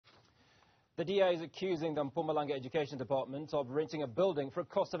The DA is accusing the Mpumalanga Education Department of renting a building for a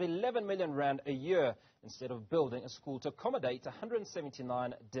cost of 11 million rand a year instead of building a school to accommodate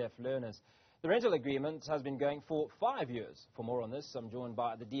 179 deaf learners. The rental agreement has been going for 5 years. For more on this, I'm joined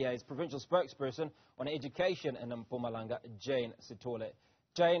by the DA's Provincial Spokesperson on Education in Mpumalanga, Jane Sithole.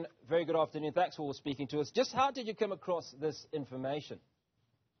 Jane, very good afternoon. Thanks for speaking to us. Just how did you come across this information?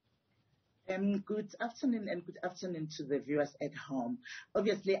 Good afternoon and good afternoon to the viewers at home.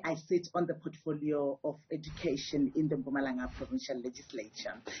 Obviously, I sit on the portfolio of education in the Mpumalanga Provincial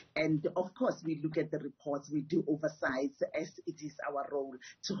Legislature. And of course, we look at the reports, we do oversight as it is our role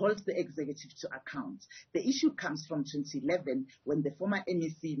to hold the executive to account. The issue comes from 2011 when the former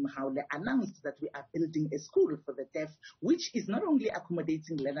MEC Mhaule announced that we are building a school for the deaf, which is not only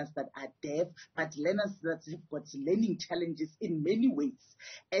accommodating learners that are deaf, but learners that have got learning challenges in many ways.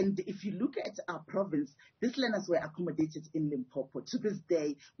 And if you look at our province, these learners were accommodated in Limpopo. To this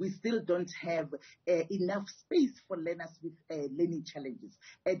day, we still don't have enough space for learners with learning challenges.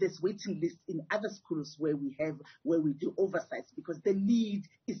 There's waiting lists in other schools where we do oversight because the need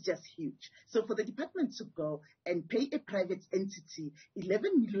is just huge. So for the department to go and pay a private entity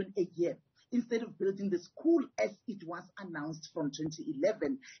 11 million a year, instead of building the school as it was announced from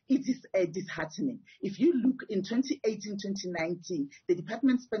 2011, it is disheartening. If you look in 2018-2019, the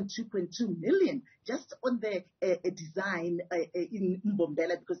department spent 2.2 million just on the design in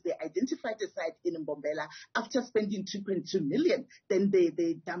Mbombela because they identified a site in Mbombela. After spending 2.2 million, then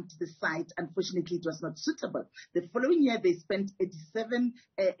they dumped the site. Unfortunately, it was not suitable. The following year, they spent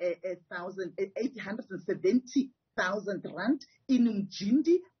 870,000 rand in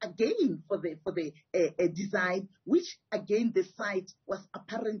Mjindi again for the design, which again the site was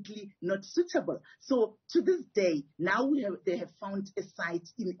apparently not suitable. So to this day, now they have found a site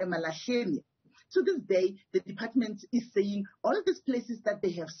in Emalahleni. To this day, the department is saying all of these places that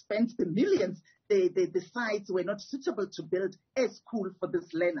they have spent the millions, the sites were not suitable to build a school for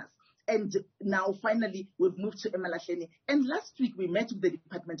these learners. And now, finally, we've moved to Emalahleni. And last week, we met with the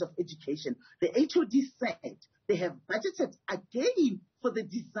Department of Education. The HOD said they have budgeted again for the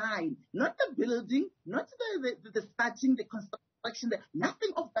design, not the building, not the starting, the construction,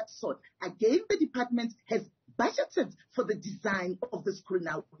 nothing of that sort. Again, the department has budgeted for the design of the school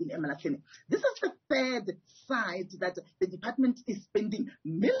now in Emalahleni. This is the third side that the department is spending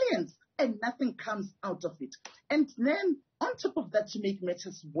millions and nothing comes out of it. And then, on top of that, to make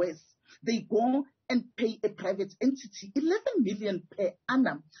matters worse, they go and pay a private entity 11 million per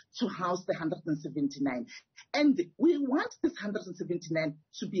annum to house the 179. And we want this 179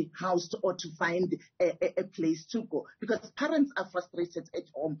 to be housed or to find a place to go because parents are frustrated at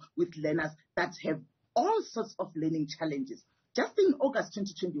home with learners that have all sorts of learning challenges. Just in August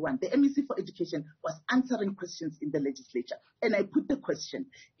 2021, the MEC for Education was answering questions in the legislature. And I put the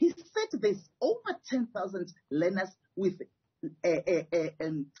question. He said there's over 10,000 learners with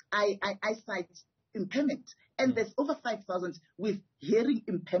eyesight impairment. And there's over 5,000 with hearing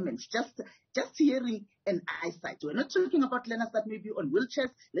impairments, just hearing and eyesight. We're not talking about learners that may be on wheelchairs,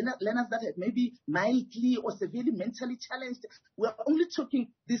 learners that may be mildly or severely mentally challenged. We're only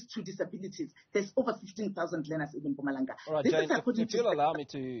talking these two disabilities. There's over 15,000 learners in Mpumalanga. All right, Jane, if you'll allow me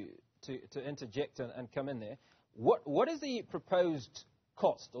to interject and come in there, what is the proposed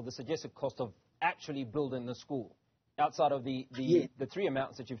cost or the suggested cost of actually building the school outside of the three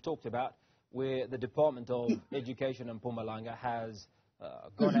amounts that you've talked about, where the Department of Education in Mpumalanga has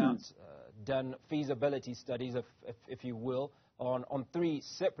gone out, done feasibility studies, if you will, on three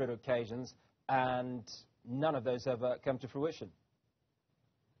separate occasions, and none of those have come to fruition?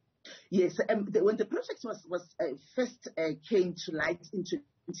 Yes, when the project was first came to light in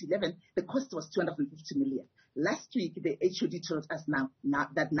 2011, the cost was 250 million. Last week, the HOD told us now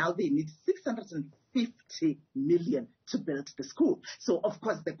that they need 650 million to build the school. So, of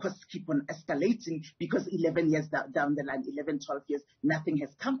course, the costs keep on escalating because 11 years down the line, 11, 12 years, nothing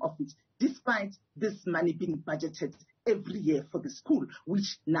has come of it, despite this money being budgeted every year for the school,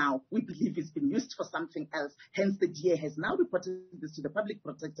 which now we believe is being used for something else. Hence, the DA has now reported this to the public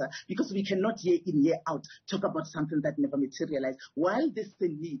protector because we cannot year in, year out talk about something that never materialized. While there's a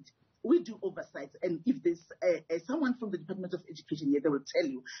need, we do oversight, and if there's someone from the Department of Education here, they will tell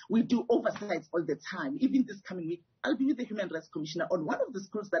you, we do oversight all the time. Even this coming week, I'll be with the Human Rights Commissioner on one of the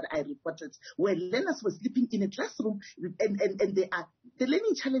schools that I reported where learners were sleeping in a classroom and the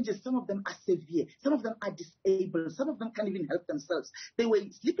learning challenges, some of them are severe, some of them are disabled, some of them can't even help themselves. They were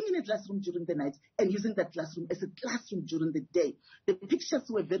sleeping in a classroom during the night and using that classroom as a classroom during the day. The pictures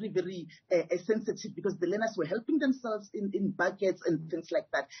were very, very sensitive because the learners were helping themselves in buckets and things like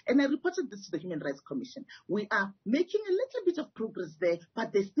that. And I reported this to the Human Rights Commission. We are making a little bit of progress there,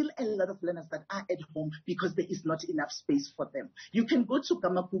 but there's still a lot of learners that are at home because there is not enough space for them. You can go to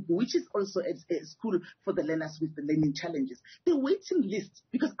Gamagugu, which is also a school for the learners with the learning challenges. The waiting list,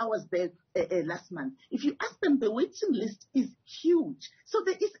 because I was there last month, if you ask them, the waiting list is huge. So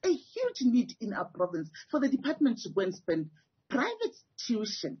there is a huge need in our province for the department to go and spend private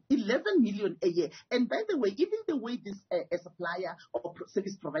tuition, 11 million a year. And by the way, even the way this supplier or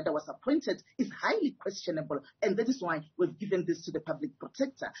service provider was appointed is highly questionable. And that is why we've given this to the public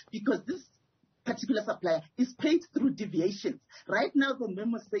protector, because this particular supplier is paid through deviations. Right now, the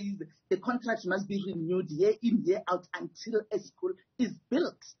memo says the contract must be renewed year in, year out until a school is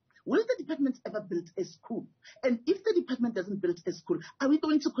built. Will the department ever build a school? And if the department doesn't build a school, are we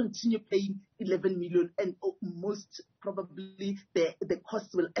going to continue paying 11 million and most probably the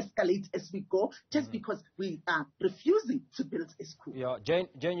costs will escalate as we go just because we are refusing to build a school? Yeah, Jane,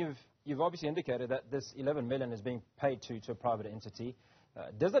 you've obviously indicated that this 11 million is being paid to a private entity.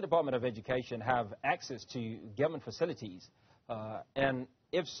 Does the Department of Education have access to government facilities? And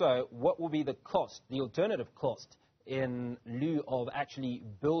if so, what will be the cost, the alternative cost, in lieu of actually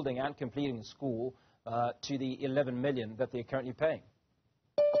building and completing the school to the 11 million that they're currently paying?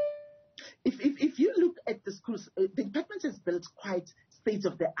 If you look at the schools, the department has built quite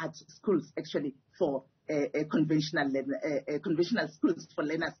state-of-the-art schools, actually, for conventional schools for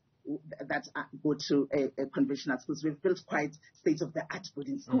learners that go to conventional schools. We've built quite state-of-the-art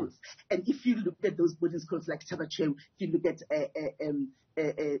boarding schools. And if you look at those boarding schools like Tabachew, if you look at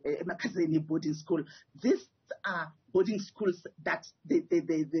Makazeni boarding school, these are boarding schools that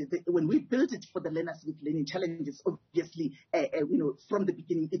when we build it for the learners with learning challenges, obviously, from the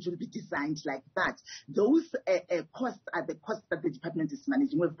beginning, it will be designed like that. Those costs are the costs that the department is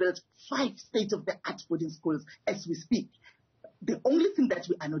managing. We've built 5 state-of-the-art boarding schools as we speak. The only thing that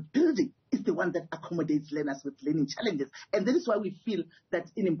we are not building is the one that accommodates learners with learning challenges. And that is why we feel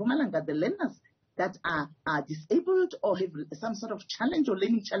that in Mpumalanga, the learners that are disabled or have some sort of challenge or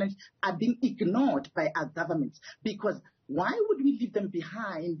learning challenge are being ignored by our government. Because why would we leave them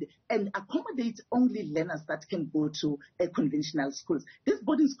behind and accommodate only learners that can go to conventional schools? These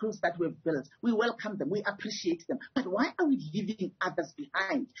boarding schools that we've built, we welcome them, we appreciate them. But why are we leaving others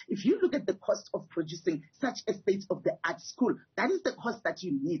behind? If you look at the cost of producing such a state-of-the-art school, that is the cost that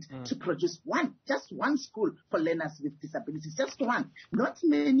you need to produce just one school for learners with disabilities, just one. Not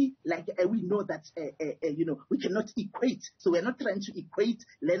many, like we know that, we cannot equate. So we're not trying to equate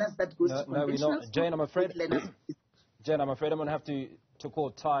learners that go to conventional schools. Jane, I'm afraid... Jen, I'm afraid I'm going to have to call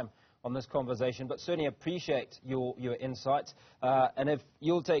time on this conversation, but certainly appreciate your insights. And if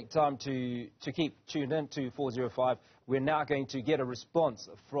you'll take time to keep tuned in to 405, we're now going to get a response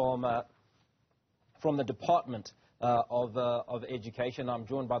from the Department of Education. I'm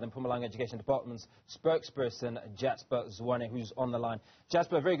joined by the Mpumalanga Education Department's spokesperson, Jasper Zwane, who's on the line.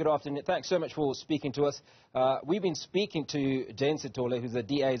 Jasper, very good afternoon. Thanks so much for speaking to us. We've been speaking to Jane Sithole, who's the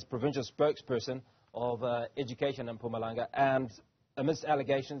DA's provincial spokesperson of education in Mpumalanga, and amidst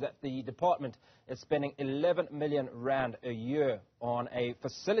allegations that the department is spending 11 million rand a year on a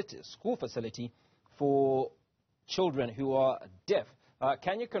school facility for children who are deaf.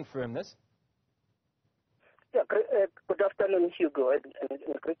 Can you confirm this? Yeah, good afternoon, Hugo, and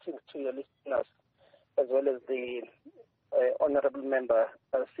greetings to your listeners, as well as the honorable member,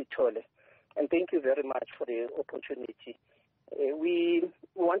 Sithole. And thank you very much for the opportunity. We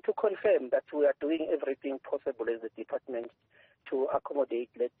want to confirm that we are doing everything possible as a department to accommodate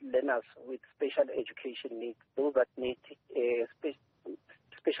learners with special education needs, those that need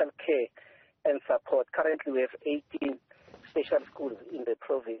special care and support. Currently, we have 18 special schools in the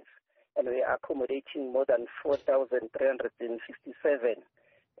province, and we are accommodating more than 4,357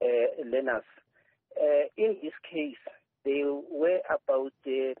 learners. In this case, there were about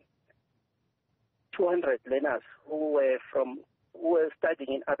 200 learners who were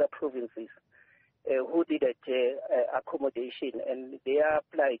studying in other provinces who needed accommodation, and their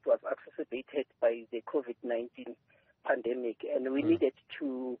plight was exacerbated by the COVID-19 pandemic. And we needed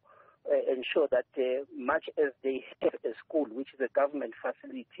to ensure that much as they have a school, which is a government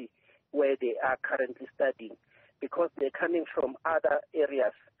facility where they are currently studying, because they're coming from other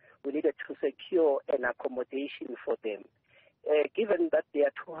areas, we needed to secure an accommodation for them. Given that there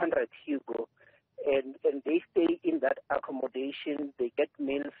are 200, Hugo, and they stay in that accommodation, they get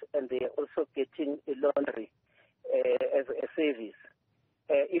meals, and they are also getting a laundry as a service.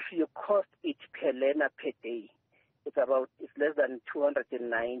 If you cost it per learner per day, it's less than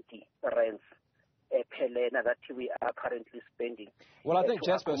 290 rands per learner that we are currently spending. Well, I think,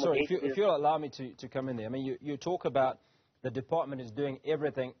 Jasper, sorry, if you'll allow me to come in there. I mean, you talk about the department is doing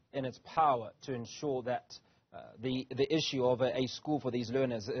everything in its power to ensure that the issue of a school for these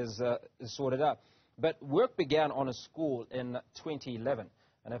learners is sorted out. But work began on a school in 2011,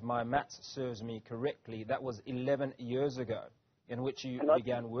 and if my maths serves me correctly, that was 11 years ago in which you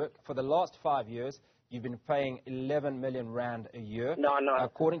began work. For the last 5 years, you've been paying 11 million rand a year. No.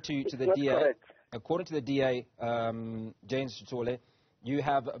 According to the DA, correct. According to the DA, James Sithole, you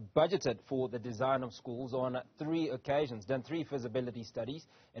have budgeted for the design of schools on 3 occasions, done 3 feasibility studies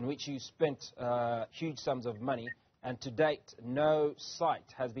in which you spent huge sums of money, and to date, no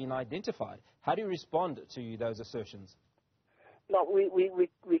site has been identified. How do you respond to those assertions? No,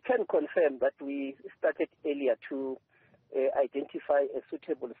 we can confirm that we started earlier to identify a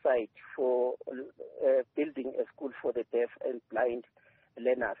suitable site for building a school for the deaf and blind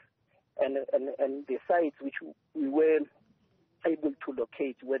learners. And the sites which we were able to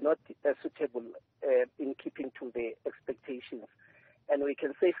locate were not suitable in keeping to the expectations. And we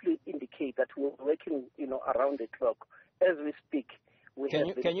can safely indicate that we're working, around the clock. As we speak,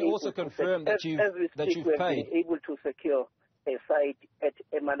 Can you also confirm that you've paid? Been able to secure a site at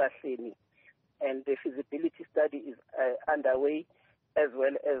Mpumalanga, and the feasibility study is underway, as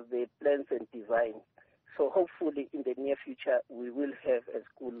well as the plans and design. So hopefully in the near future, we will have a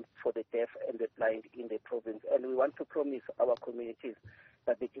school for the deaf and the blind in the province. And we want to promise our communities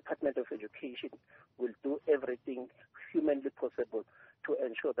that the Department of Education will do everything humanly possible to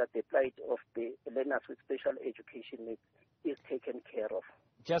ensure that the plight of the learners with special education needs is taken care of.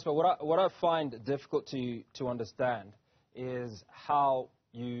 Jasper, what I find difficult to understand is how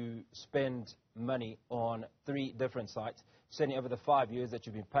you spend money on 3 different sites, certainly over the 5 years that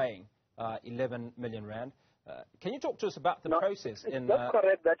you've been paying 11 million rand. Can you talk to us about the process? It's not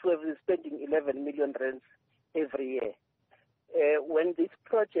correct that we've been spending 11 million rands every year. When this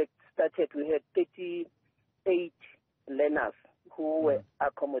project started, we had 38 learners who were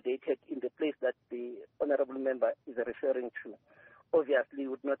accommodated in the place that the honorable member is referring to. Obviously, we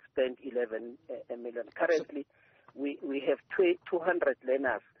would not spend 11 million. Currently, we have 200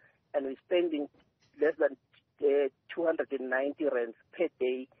 learners, and we're spending less than 290 rands per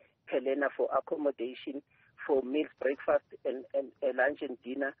day per learner for accommodation, for meals, breakfast, and lunch and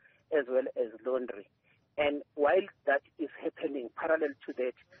dinner, as well as laundry. And while that is happening, parallel to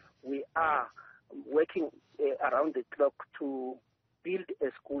that, we are working around the clock to build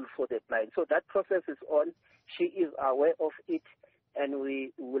a school for the blind. So that process is on. She is aware of it, and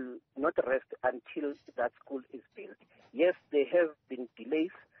we will not rest until that school is built. Yes, there have been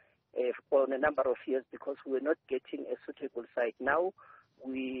delays on a number of years because we were not getting a suitable site. Now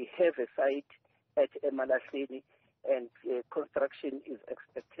we have a site at Mpumalanga, and construction is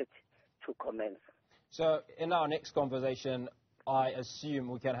expected to commence. So in our next conversation, I assume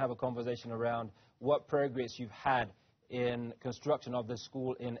we can have a conversation around what progress you've had in construction of the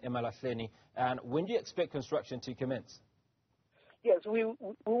school in Mpumalanga, and when do you expect construction to commence? Yes, we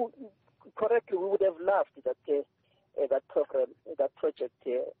correctly, we would have loved that that program, that project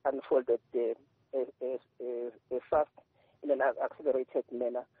unfolded fast in an accelerated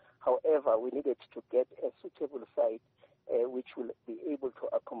manner. However, we needed to get a suitable site which will be able to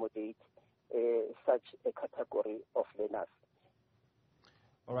accommodate such a category of learners.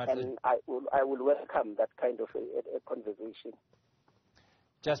 All right. And I will welcome that kind of a conversation.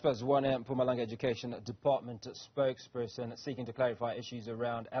 Jasper Zwane, Mpumalanga Education Department spokesperson, seeking to clarify issues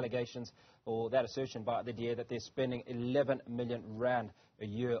around allegations or that assertion by the DA that they're spending 11 million rand a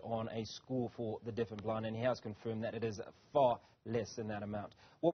year on a school for the deaf and blind, and he has confirmed that it is far less than that amount.